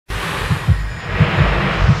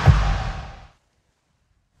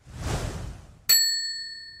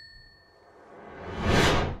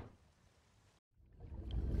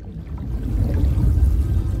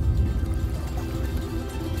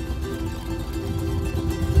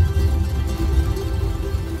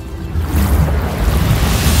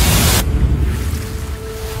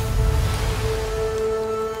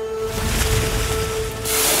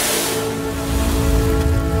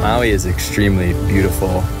Maui is extremely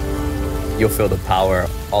beautiful. You'll feel the power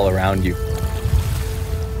all around you.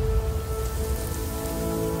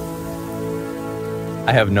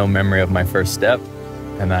 I have no memory of my first step,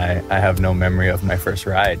 and I have no memory of my first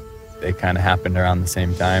ride. They kind of happened around the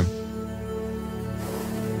same time.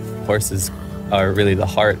 Horses are really the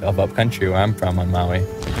heart of upcountry where I'm from on Maui.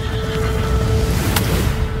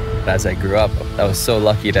 As I grew up, I was so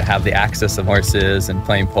lucky to have the access of horses and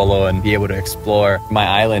playing polo and be able to explore my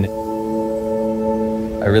island.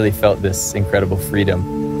 I really felt this incredible freedom.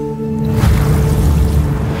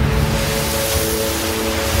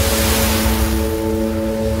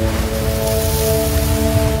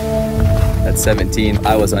 At 17,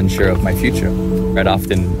 I was unsure of my future. I'd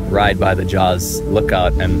often ride by the Jaws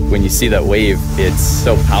lookout, and when you see that wave, it's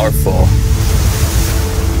so powerful.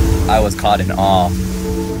 I was caught in awe.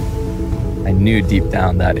 I knew deep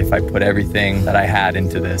down that if I put everything that I had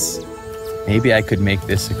into this, maybe I could make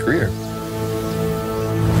this a career.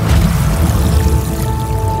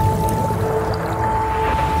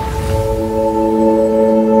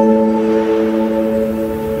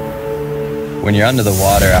 When you're under the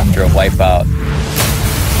water after a wipeout,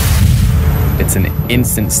 it's an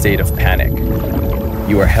instant state of panic.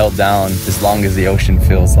 You are held down as long as the ocean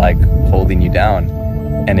feels like holding you down,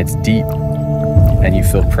 and it's deep, and you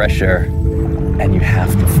feel pressure, and you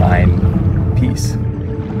have to find peace.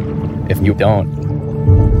 If you don't,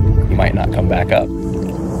 you might not come back up.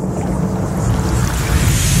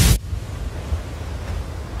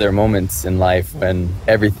 There are moments in life when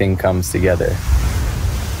everything comes together.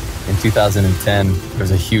 In 2010, there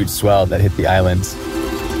was a huge swell that hit the islands.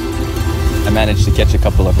 I managed to catch a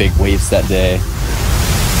couple of big waves that day.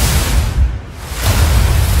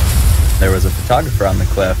 There was a photographer on the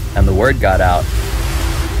cliff, and the word got out.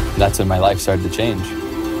 That's when my life started to change.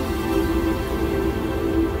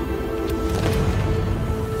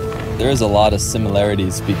 There is a lot of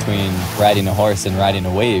similarities between riding a horse and riding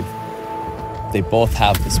a wave. They both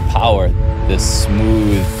have this power, this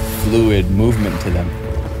smooth, fluid movement to them.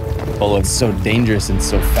 Polo is so dangerous and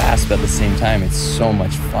so fast, but at the same time, it's so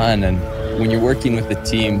much fun. And when you're working with a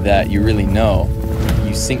team that you really know,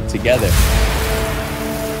 you sync together.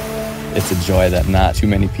 It's a joy that not too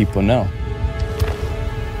many people know.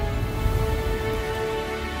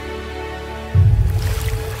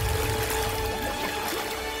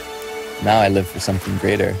 Now I live for something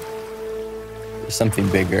greater, for something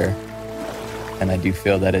bigger, and I do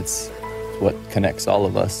feel that it's what connects all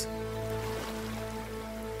of us.